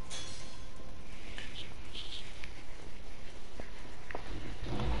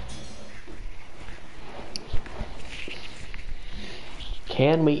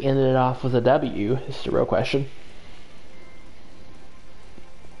 Can we end it off with a W? Is the real question.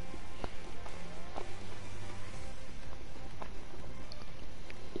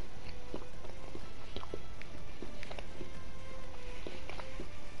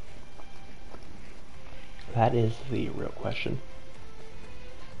 That is the real question.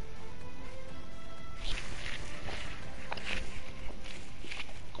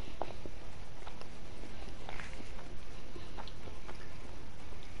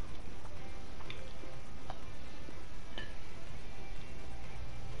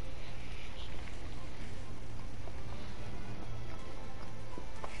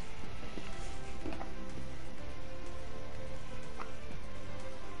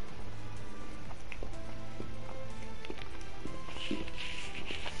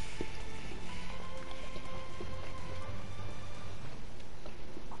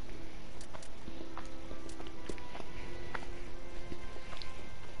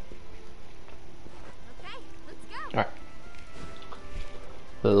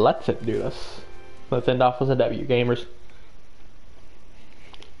 Let's do this. Let's end off with a W, gamers.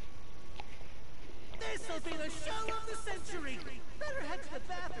 This'll be the show of the century. Better head to the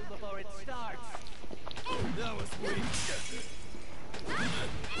bathroom before it starts. That was weak.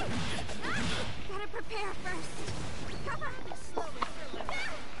 Gotta prepare first. Cover.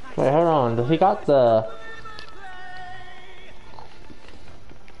 Wait, hold on. Does he got the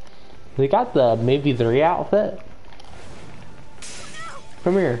movie 3 outfit?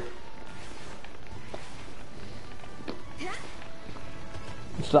 Come here.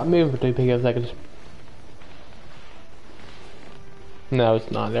 Stop moving for 2 picoseconds. No, it's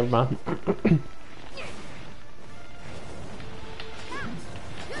not. Never mind.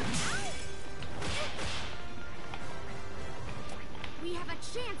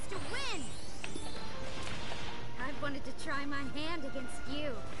 chance to win. I've wanted to try my hand against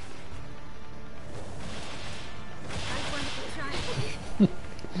you. I've wanted to try.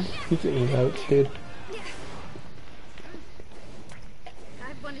 These emotes, dude.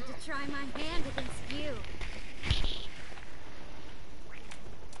 I've wanted to try my hand against you.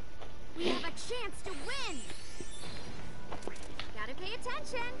 We have a chance to win. Gotta pay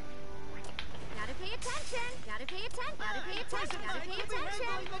attention. Gotta pay attention. Gotta pay attention. Gotta pay attention. Gotta pay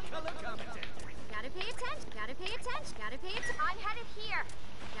attention. Gotta pay attention. Gotta pay attention. Gotta pay attention. I'm headed here.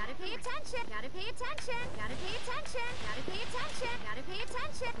 Gotta pay attention. Gotta pay attention. Gotta pay attention. Gotta pay attention. Gotta pay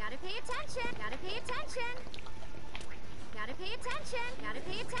attention. Gotta pay attention. Gotta pay attention. Gotta pay attention. Gotta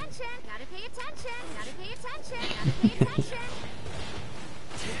pay attention. Gotta pay attention. Gotta pay attention. Gotta pay attention.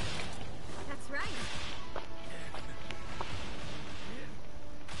 That's right.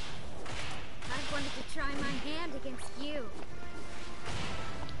 I've wanted to try my hand against you.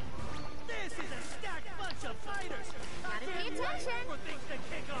 This is a stacked bunch of fighters. Gotta pay Damn right attention. for things to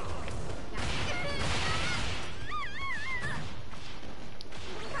kick off.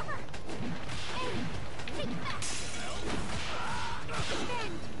 Cover. Aim. Take that.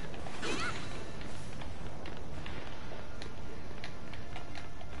 Defend.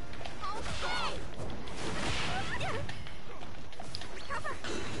 Okay. Cover.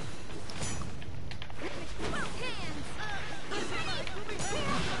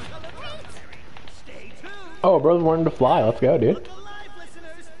 Both hands. Stay tuned. Oh, bro's wanting to fly. Let's go, dude. Look alive,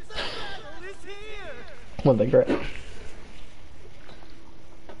 listeners. The battle is here. One thing, great.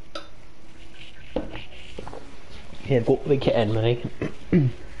 Here's what we can, mate.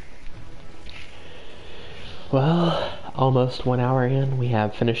 Well, almost 1 hour in, we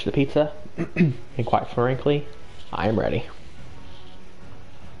have finished the pizza, and quite frankly, I am ready.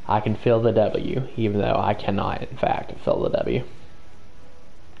 I can feel the W, even though I cannot, in fact, feel the W.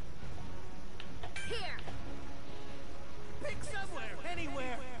 Here. Pick somewhere,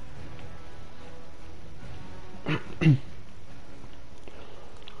 anywhere. Here.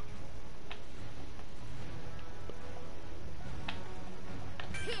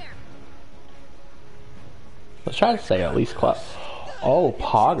 Let's try to stay at least close. Oh,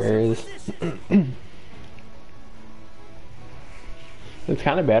 poggers. It's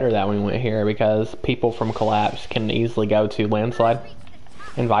kind of better that we went here because people from Collapse can easily go to Landslide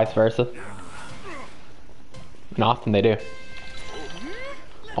and vice versa. And often they do.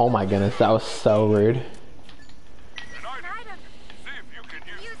 Oh my goodness, that was so rude. An item. Item. See if you can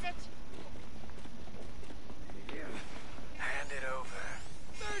use Use it. Hand it over.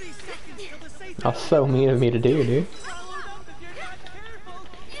 30 seconds till the safe That was so mean of me to do, dude. followed up if you're not careful.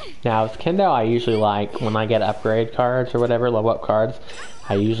 Now, as Kendo, I usually like, when I get upgrade cards or whatever, level up cards,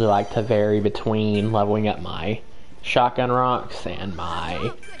 I usually like to vary between leveling up my shotgun rocks and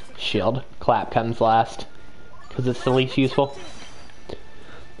my shield. Clap comes last, because it's the least useful.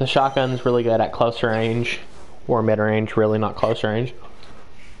 The shotgun's really good at close range, or mid-range, really not close range.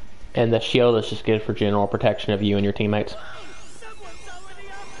 And the shield is just good for general protection of you and your teammates. Someone's already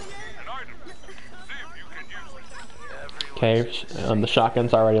off the edge. an item. See if you can use it. Okay, the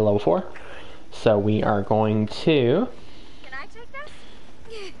shotgun's already level 4. So we are going to... Can I take this?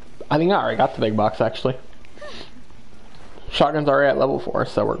 I think I already got the big box, actually. Shotgun's already at level 4,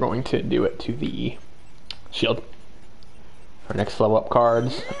 so we're going to do it to the shield. Our next level up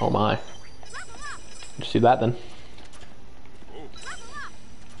cards. Oh my. Just do that then.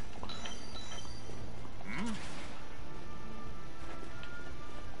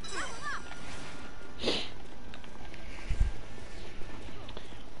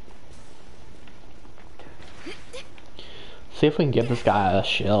 See if we can give this guy a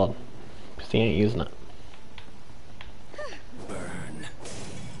shield, because he ain't using it.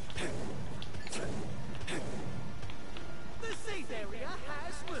 The safe area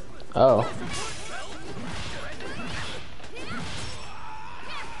has moved. Oh.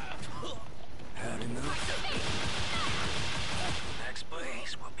 Next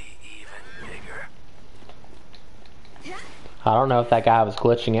place will be even bigger. I don't know if that guy was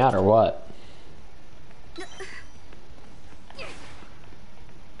glitching out or what.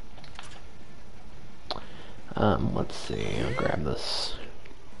 Let's see, I'll grab this.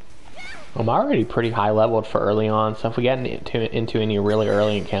 I'm already pretty high leveled for early on, so if we get into any really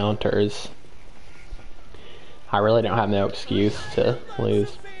early encounters, I really don't have no excuse to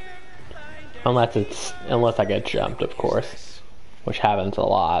lose. Unless I get jumped, of course, which happens a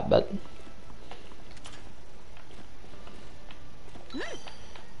lot, but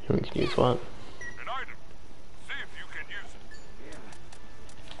we can use what? An item. See if you can use it.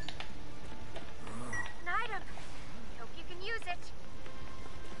 An item. Hope you can use it.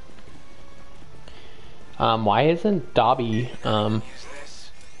 Why isn't Dobby, Use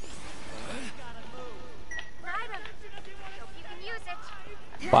this. Ride him. Hope you can use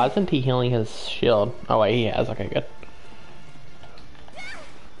it. why isn't he healing his shield? Oh wait, he has, okay, good.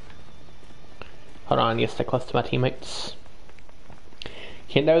 Hold on, I need to stay close to my teammates.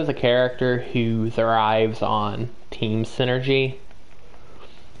 Kendo is a character who thrives on team synergy.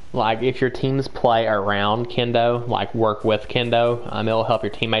 Like, if your teams play around Kendo, like work with Kendo, it'll help your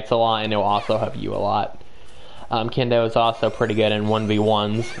teammates a lot, and it'll also help you a lot. Kendo is also pretty good in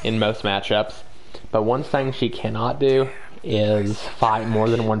 1v1s in most matchups, but one thing she cannot do is fight more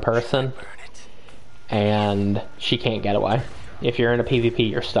than one person, and she can't get away. If you're in a PvP,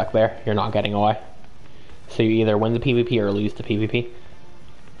 you're stuck there. You're not getting away. So you either win the PvP or lose the PvP.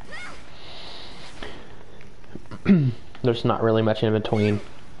 There's not really much in between.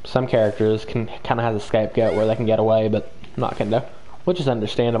 Some characters can kind of have a scapegoat where they can get away, but not Kendo, which is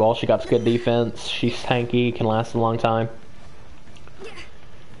understandable. She got good defense, she's tanky, can last a long time.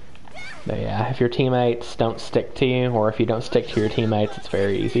 But yeah, if your teammates don't stick to you, or if you don't stick to your teammates, it's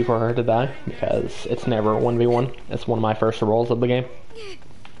very easy for her to die, because it's never 1v1. It's one of my first rules of the game.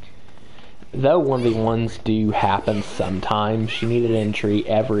 Though 1v1s do happen sometimes, you need to treat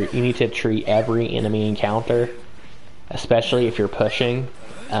every enemy encounter, especially if you're pushing,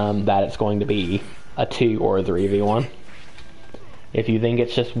 that it's going to be a 2 or a 3v1. If you think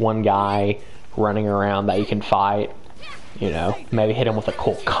it's just one guy running around that you can fight, you know, maybe hit him with a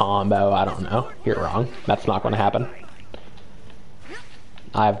cool combo, I don't know, you're wrong. That's not going to happen.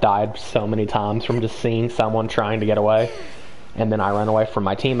 I've died so many times from just seeing someone trying to get away, and then I run away from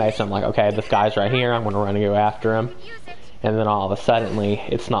my teammates, and I'm like, okay, this guy's right here, I'm going to run and go after him. And then all of a sudden,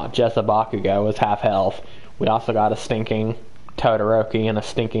 it's not just a Bakugo with half health. We also got a stinking Todoroki and a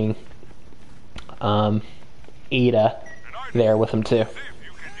stinking Ida there with him too.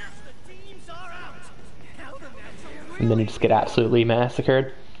 And then you just get absolutely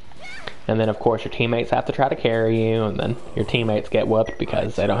massacred. And then of course your teammates have to try to carry you, and then your teammates get whooped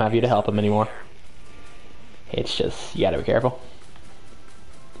because they don't have you to help them anymore. It's just, you gotta be careful.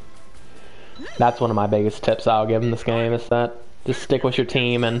 That's one of my biggest tips I'll give in this game, is that just stick with your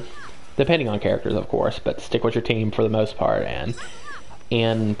team, and depending on characters of course, but stick with your team for the most part. And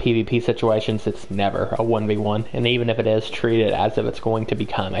in PvP situations, it's never a 1v1, and even if it is, treat it as if it's going to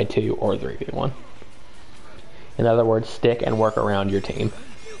become a 2 or 3v1. In other words, stick and work around your team.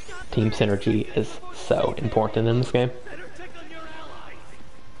 Team synergy is so important in this game.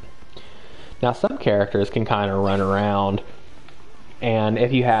 Now some characters can kind of run around, and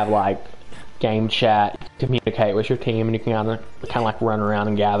if you have like game chat, communicate with your team, and you can kind of like run around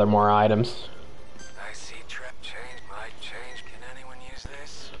and gather more items. I see trap change might change. Can anyone use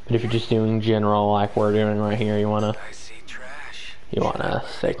this? But if you're just doing general like we're doing right here, you wanna I see trash.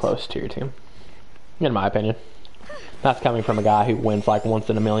 stay close to your team. In my opinion. That's coming from a guy who wins like once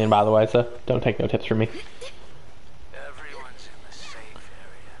in a million, by the way, so don't take no tips from me. Everyone's in the safe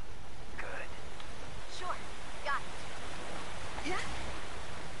area. Good. Sure. Got it.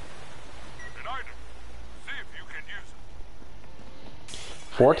 An item. See if you can use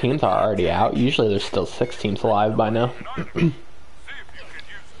it. 4 teams are already out. Usually there's still 6 teams alive by now. An item. See if you can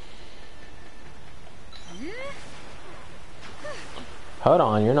use it. Hold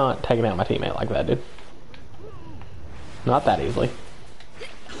on, you're not taking out my teammate like that, dude. Not that easily.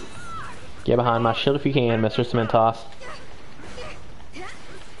 Get behind my shield if you can, Mr. Cementos.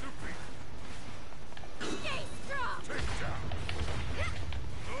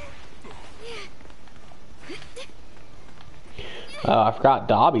 Oh, I forgot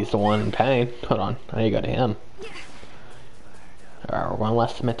Dobby's the one in pain. Hold on, I need to go to him. Alright, we're gonna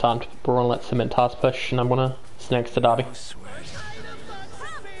let Cementos push, and I'm gonna next to Dobby. I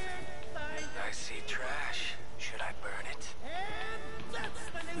see trash. Should I burn it?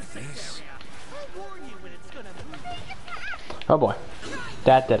 Oh boy.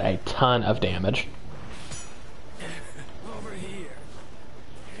 That did a ton of damage. Over here.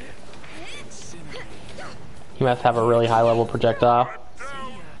 He must have a really high level projectile.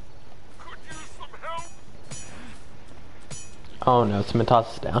 Could use some help. Oh no,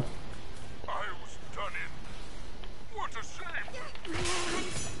 Cementos is down. I was done in. What a shame.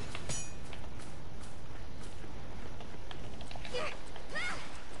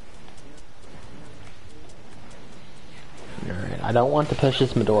 Alright, I don't want to push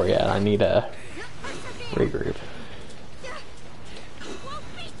this Midori yet. I need to regroup. Won't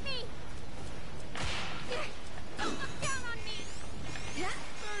beat me. Don't look down on me.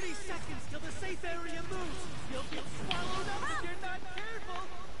 30 seconds till the safe area moves. You'll get swallowed up if you're not careful.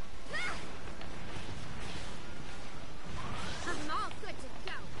 I'm all good to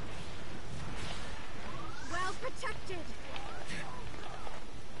go.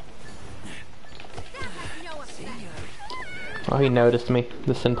 Oh, he noticed me.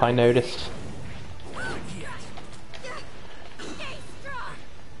 The senpai noticed.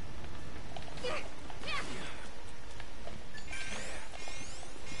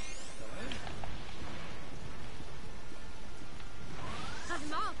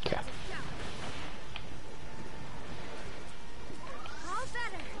 Okay. All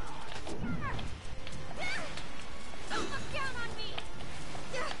better. Don't look down on me.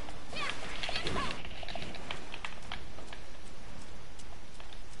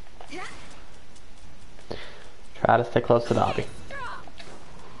 Try to stay close to Dobby.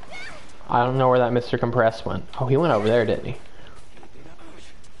 I don't know where that Mr. Compress went. Oh, he went over there, didn't he?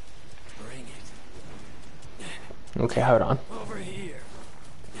 Bring it. Okay, hold on. Over here.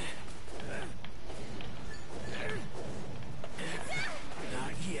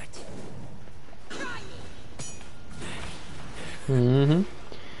 Not yet. Mm-hmm.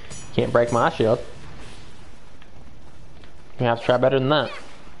 Can't break my shield. You have to try better than that.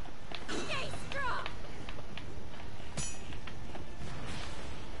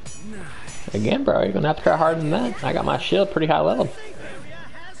 Again, bro, you're gonna have to try harder than that. I got my shield pretty high level.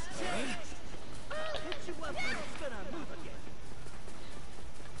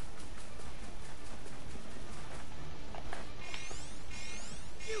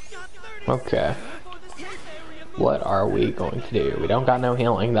 Okay. What are we going to do? We don't got no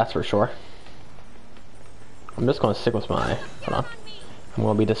healing, that's for sure. I'm just gonna stick with my... Hold on. I'm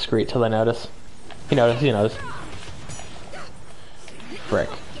gonna be discreet till they notice. He noticed, he knows. Frick.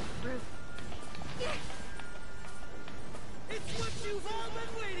 It's what you've all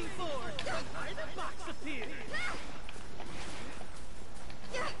been waiting for. The box appeared.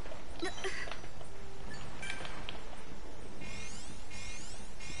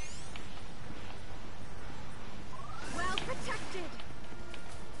 Well protected.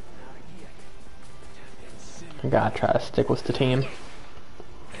 I gotta try to stick with the team.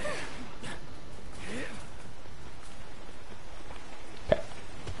 Okay.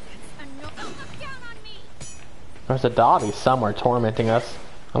 Don't look down on me. There's a Dobby somewhere tormenting us.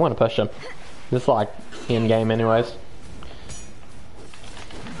 I'm gonna push him. This is like in game anyways.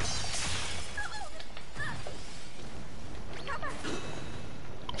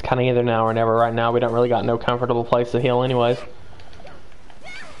 It's kinda either now or never. Right now we don't really got no comfortable place to heal anyways.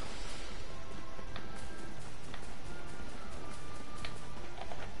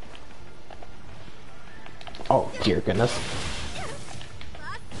 Oh dear goodness.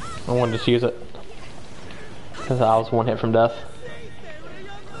 I wanted to just use it. Because I was one hit from death.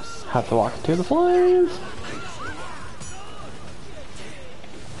 Have to walk to the flames.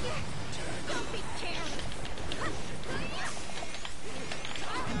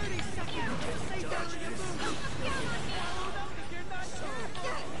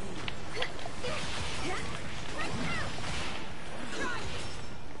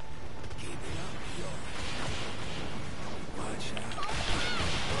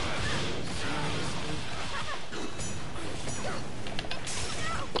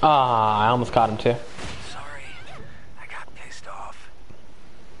 Ah, I almost caught him too. Sorry, I got pissed off.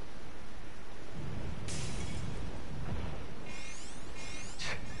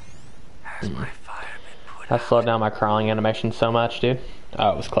 Has my fire been put That out? slowed down my crawling animation so much, dude. Oh,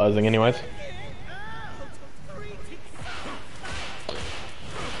 it was closing anyways.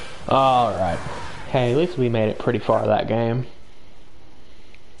 Alright. Hey, at least we made it pretty far that game.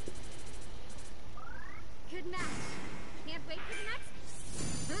 Good match. Can't wait for the next.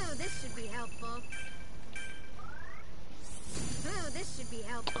 Oh, this should be helpful. Oh, this should be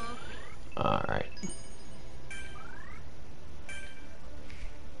helpful. Alright.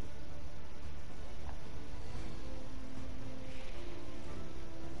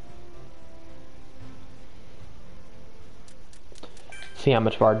 See how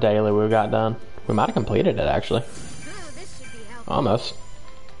much of our daily we got done. We might have completed it actually. Oh, this should be helpful. Almost.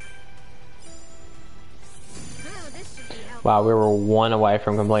 Oh, this should be helpful. Wow, we were one away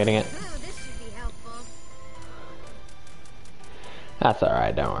from completing it. Oh, this should be helpful. That's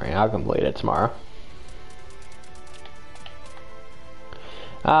alright, don't worry. I'll complete it tomorrow.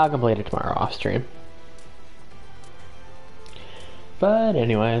 I'll complete it tomorrow off stream. But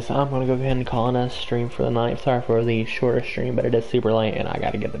anyways, I'm gonna go ahead and call it a stream for the night. Sorry for the shorter stream, but it is super late and I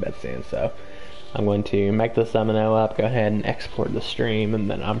gotta get to bed soon, so I'm going to make the thumbnail up, go ahead and export the stream, and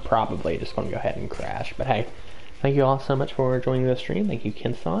then I'm probably just gonna go ahead and crash. But hey, thank you all so much for joining the stream. Thank you,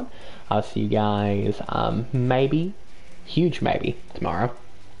 Kinson. I'll see you guys maybe, huge maybe, tomorrow.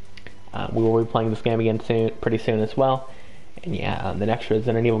 We will be playing this game again soon, pretty soon as well. And yeah, the next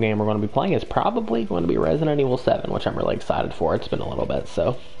Resident Evil game we're going to be playing is probably going to be Resident Evil 7, which I'm really excited for. It's been a little bit,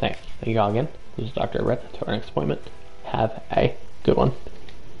 so thank you all again. This is Dr. Red. To our next appointment. have a good one.